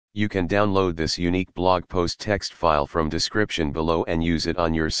You can download this unique blog post text file from description below and use it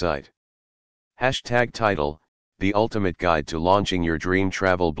on your site. Hashtag title, the ultimate guide to launching your dream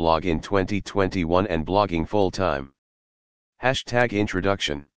travel blog in 2021 and blogging full-time. Hashtag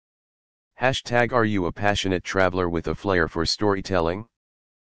introduction. Hashtag are you a passionate traveler with a flair for storytelling?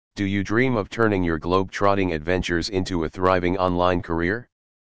 Do you dream of turning your globetrotting adventures into a thriving online career?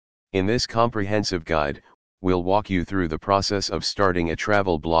 In this comprehensive guide, we'll walk you through the process of starting a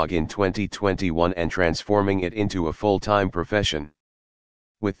travel blog in 2021 and transforming it into a full-time profession.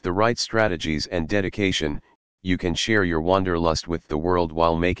 With the right strategies and dedication, you can share your wanderlust with the world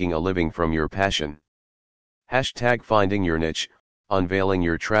while making a living from your passion. Hashtag finding your niche, unveiling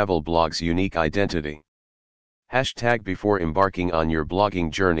your travel blog's unique identity. Hashtag before embarking on your blogging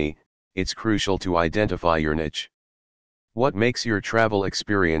journey, it's crucial to identify your niche. What makes your travel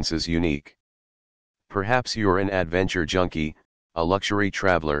experiences unique? Perhaps you're an adventure junkie, a luxury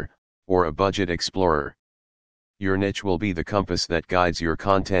traveler, or a budget explorer. Your niche will be the compass that guides your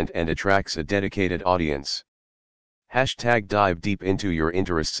content and attracts a dedicated audience. Hashtag dive deep into your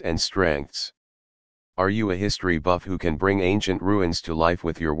interests and strengths. Are you a history buff who can bring ancient ruins to life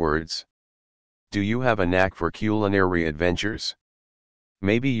with your words? Do you have a knack for culinary adventures?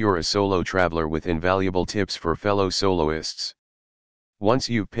 Maybe you're a solo traveler with invaluable tips for fellow soloists. Once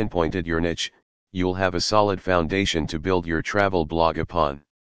you've pinpointed your niche, you'll have a solid foundation to build your travel blog upon.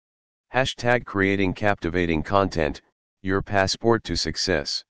 Hashtag creating captivating content, your passport to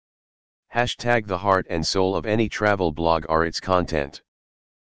success. Hashtag the heart and soul of any travel blog are its content.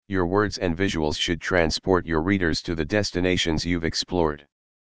 Your words and visuals should transport your readers to the destinations you've explored.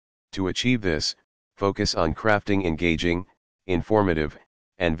 To achieve this, focus on crafting engaging, informative,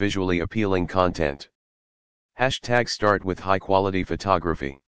 and visually appealing content. Hashtag start with high-quality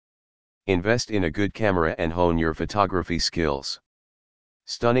photography. Invest in a good camera and hone your photography skills.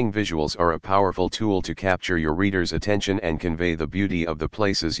 Stunning visuals are a powerful tool to capture your readers' attention and convey the beauty of the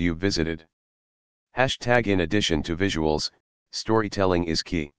places you've visited. Hashtag in addition to visuals, storytelling is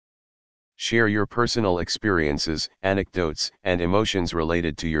key. Share your personal experiences, anecdotes, and emotions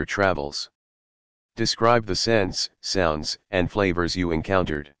related to your travels. Describe the scents, sounds, and flavors you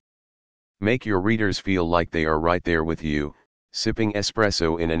encountered. Make your readers feel like they are right there with you, sipping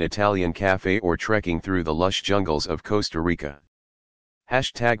espresso in an Italian cafe or trekking through the lush jungles of Costa Rica.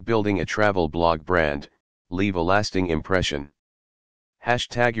 Hashtag building a travel blog brand, leave a lasting impression.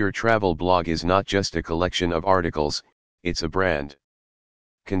 Hashtag your travel blog is not just a collection of articles, it's a brand.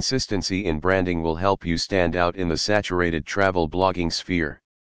 Consistency in branding will help you stand out in the saturated travel blogging sphere.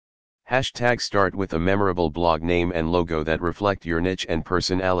 Hashtag start with a memorable blog name and logo that reflect your niche and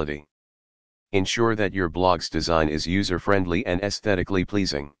personality. Ensure that your blog's design is user-friendly and aesthetically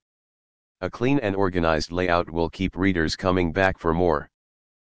pleasing. A clean and organized layout will keep readers coming back for more.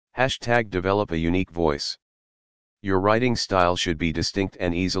 Hashtag develop a unique voice. Your writing style should be distinct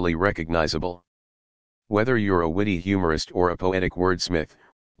and easily recognizable. Whether you're a witty humorist or a poetic wordsmith,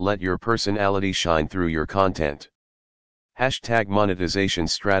 let your personality shine through your content. Hashtag monetization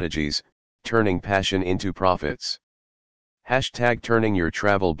strategies, turning passion into profits. Hashtag turning your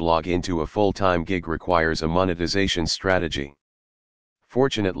travel blog into a full-time gig requires a monetization strategy.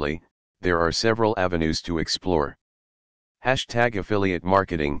 Fortunately, there are several avenues to explore. Hashtag affiliate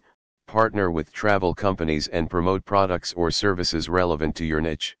marketing, partner with travel companies and promote products or services relevant to your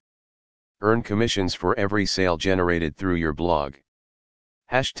niche. Earn commissions for every sale generated through your blog.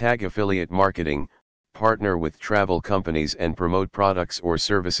 Hashtag affiliate marketing, partner with travel companies and promote products or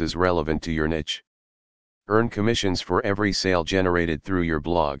services relevant to your niche. Earn commissions for every sale generated through your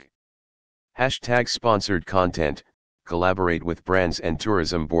blog. Hashtag sponsored content, collaborate with brands and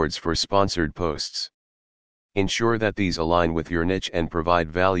tourism boards for sponsored posts. Ensure that these align with your niche and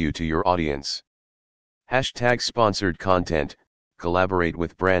provide value to your audience. Hashtag sponsored content, collaborate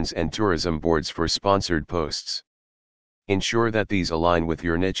with brands and tourism boards for sponsored posts. Ensure that these align with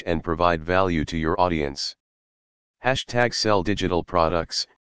your niche and provide value to your audience. Hashtag sell digital products,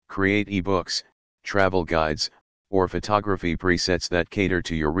 create ebooks, travel guides, or photography presets that cater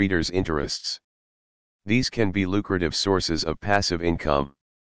to your readers' interests. These can be lucrative sources of passive income.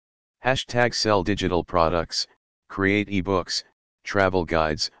 Hashtag sell digital products, create ebooks, travel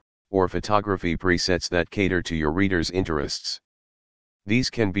guides, or photography presets that cater to your readers' interests. These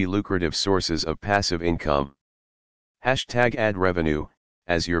can be lucrative sources of passive income. Hashtag ad revenue,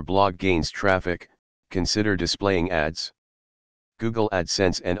 as your blog gains traffic, consider displaying ads. Google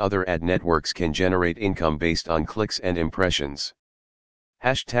AdSense and other ad networks can generate income based on clicks and impressions.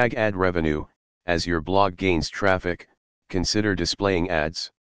 Hashtag ad revenue, as your blog gains traffic, consider displaying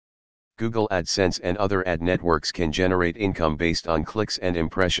ads. Google AdSense and other ad networks can generate income based on clicks and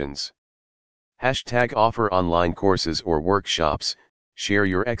impressions. Hashtag offer online courses or workshops. Share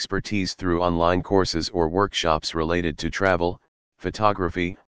your expertise through online courses or workshops related to travel,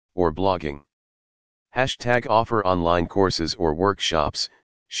 photography, or blogging. Hashtag offer online courses or workshops.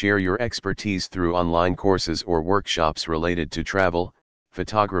 Share your expertise through online courses or workshops related to travel,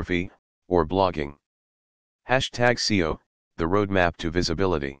 photography, or blogging. Hashtag SEO, the roadmap to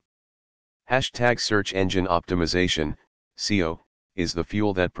visibility. Hashtag search engine optimization. SEO is the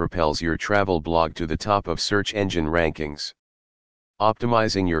fuel that propels your travel blog to the top of search engine rankings.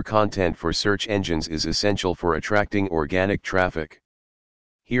 Optimizing your content for search engines is essential for attracting organic traffic.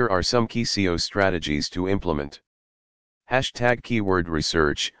 Here are some key SEO strategies to implement. Hashtag keyword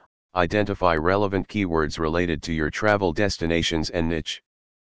research. Identify relevant keywords related to your travel destinations and niche.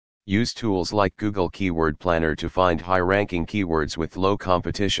 Use tools like Google Keyword Planner to find high-ranking keywords with low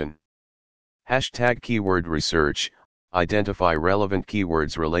competition. Hashtag keyword research. Identify relevant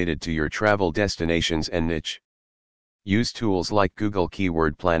keywords related to your travel destinations and niche. Use tools like Google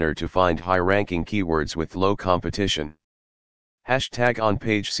Keyword Planner to find high-ranking keywords with low competition. Hashtag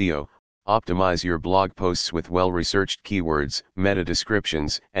on-page SEO. Optimize your blog posts with well-researched keywords, meta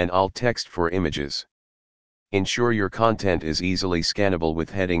descriptions, and alt text for images. Ensure your content is easily scannable with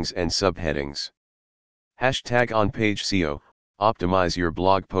headings and subheadings. Hashtag on-page SEO. Optimize your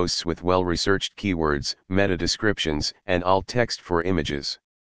blog posts with well-researched keywords, meta descriptions, and alt text for images.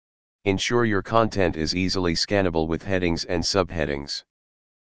 Ensure your content is easily scannable with headings and subheadings.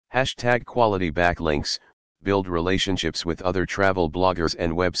 Hashtag quality backlinks. Build relationships with other travel bloggers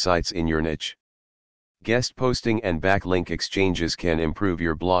and websites in your niche. Guest posting and backlink exchanges can improve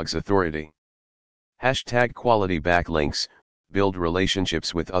your blog's authority. Hashtag quality backlinks. Build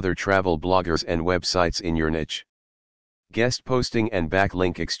relationships with other travel bloggers and websites in your niche. Guest posting and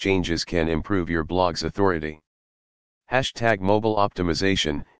backlink exchanges can improve your blog's authority. Hashtag mobile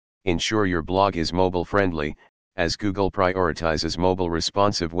optimization. Ensure your blog is mobile friendly, as Google prioritizes mobile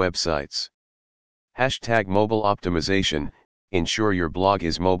responsive websites. Hashtag mobile optimization. Ensure your blog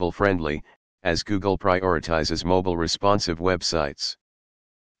is mobile friendly, as Google prioritizes mobile responsive websites.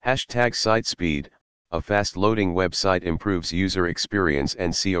 Hashtag site speed. A fast loading website improves user experience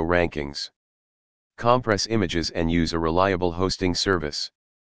and SEO rankings. Compress images and use a reliable hosting service.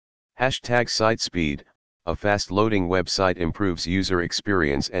 Hashtag site speed. A fast loading website improves user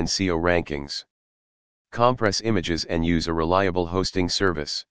experience and SEO rankings. Compress images and use a reliable hosting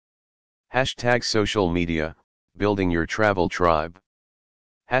service. Hashtag social media. Building your travel tribe.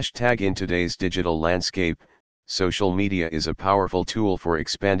 Hashtag in today's digital landscape, social media is a powerful tool for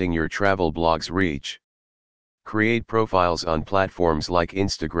expanding your travel blog's reach. Create profiles on platforms like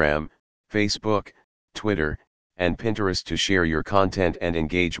Instagram, Facebook, Twitter, and Pinterest to share your content and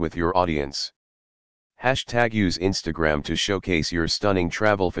engage with your audience. Hashtag use Instagram to showcase your stunning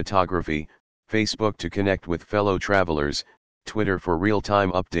travel photography, Facebook to connect with fellow travelers, Twitter for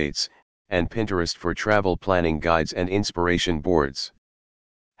real-time updates, and Pinterest for travel planning guides and inspiration boards.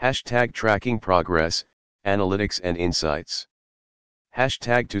 Hashtag tracking progress, analytics and insights.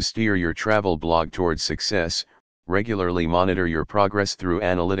 Hashtag to steer your travel blog towards success. Regularly monitor your progress through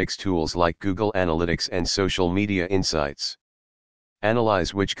analytics tools like Google Analytics and social media insights.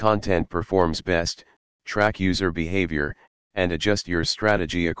 Analyze which content performs best, track user behavior, and adjust your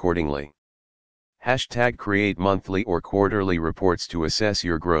strategy accordingly. Hashtag create monthly or quarterly reports to assess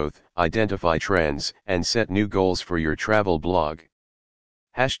your growth, identify trends, and set new goals for your travel blog.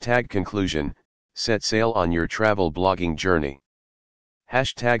 Hashtag conclusion. Set sail on your travel blogging journey.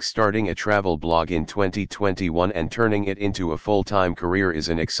 Hashtag starting a travel blog in 2021 and turning it into a full-time career is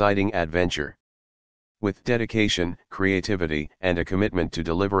an exciting adventure. With dedication, creativity, and a commitment to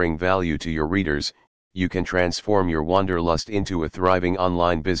delivering value to your readers, you can transform your wanderlust into a thriving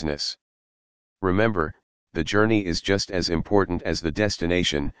online business. Remember, the journey is just as important as the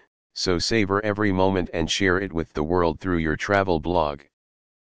destination, so savor every moment and share it with the world through your travel blog.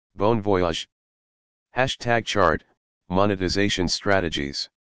 Bon voyage. Hashtag chart. Monetization strategies.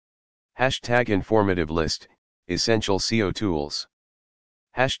 Hashtag informative list, essential SEO tools.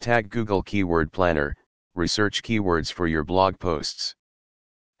 Hashtag Google Keyword Planner, research keywords for your blog posts.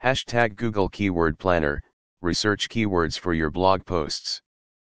 Hashtag Google Keyword Planner, research keywords for your blog posts.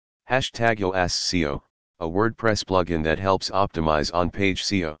 Hashtag Yoast SEO, a WordPress plugin that helps optimize on-page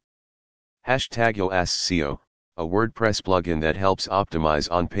SEO. Hashtag Yoast SEO, a WordPress plugin that helps optimize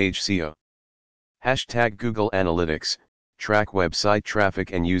on-page SEO. Hashtag Google Analytics, track website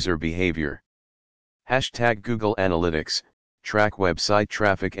traffic and user behavior. Hashtag Google Analytics, track website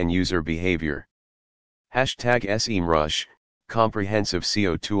traffic and user behavior. Hashtag SEMrush, comprehensive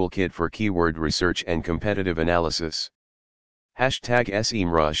SEO toolkit for keyword research and competitive analysis. Hashtag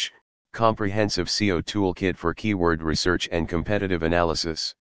SEMrush, comprehensive SEO toolkit for keyword research and competitive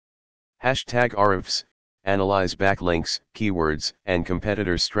analysis. Hashtag RFs, analyze backlinks, keywords, and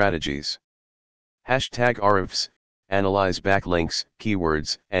competitor strategies. Hashtag RFs, analyze backlinks,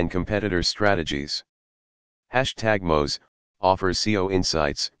 keywords, and competitor strategies. Hashtag Moz, offers SEO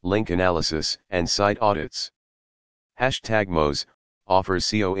insights, link analysis, and site audits. Hashtag Moz, offers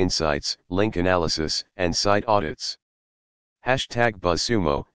SEO insights, link analysis, and site audits. Hashtag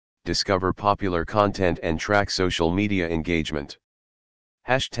BuzzSumo, discover popular content and track social media engagement.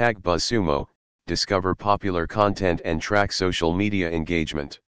 Hashtag BuzzSumo, discover popular content and track social media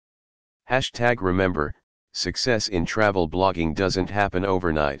engagement. Hashtag remember, success in travel blogging doesn't happen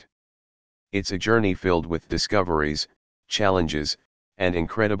overnight. It's a journey filled with discoveries, challenges, and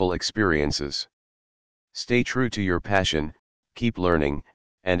incredible experiences. Stay true to your passion, keep learning,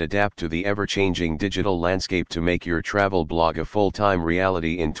 and adapt to the ever-changing digital landscape to make your travel blog a full-time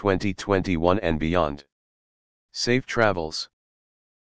reality in 2021 and beyond. Safe travels.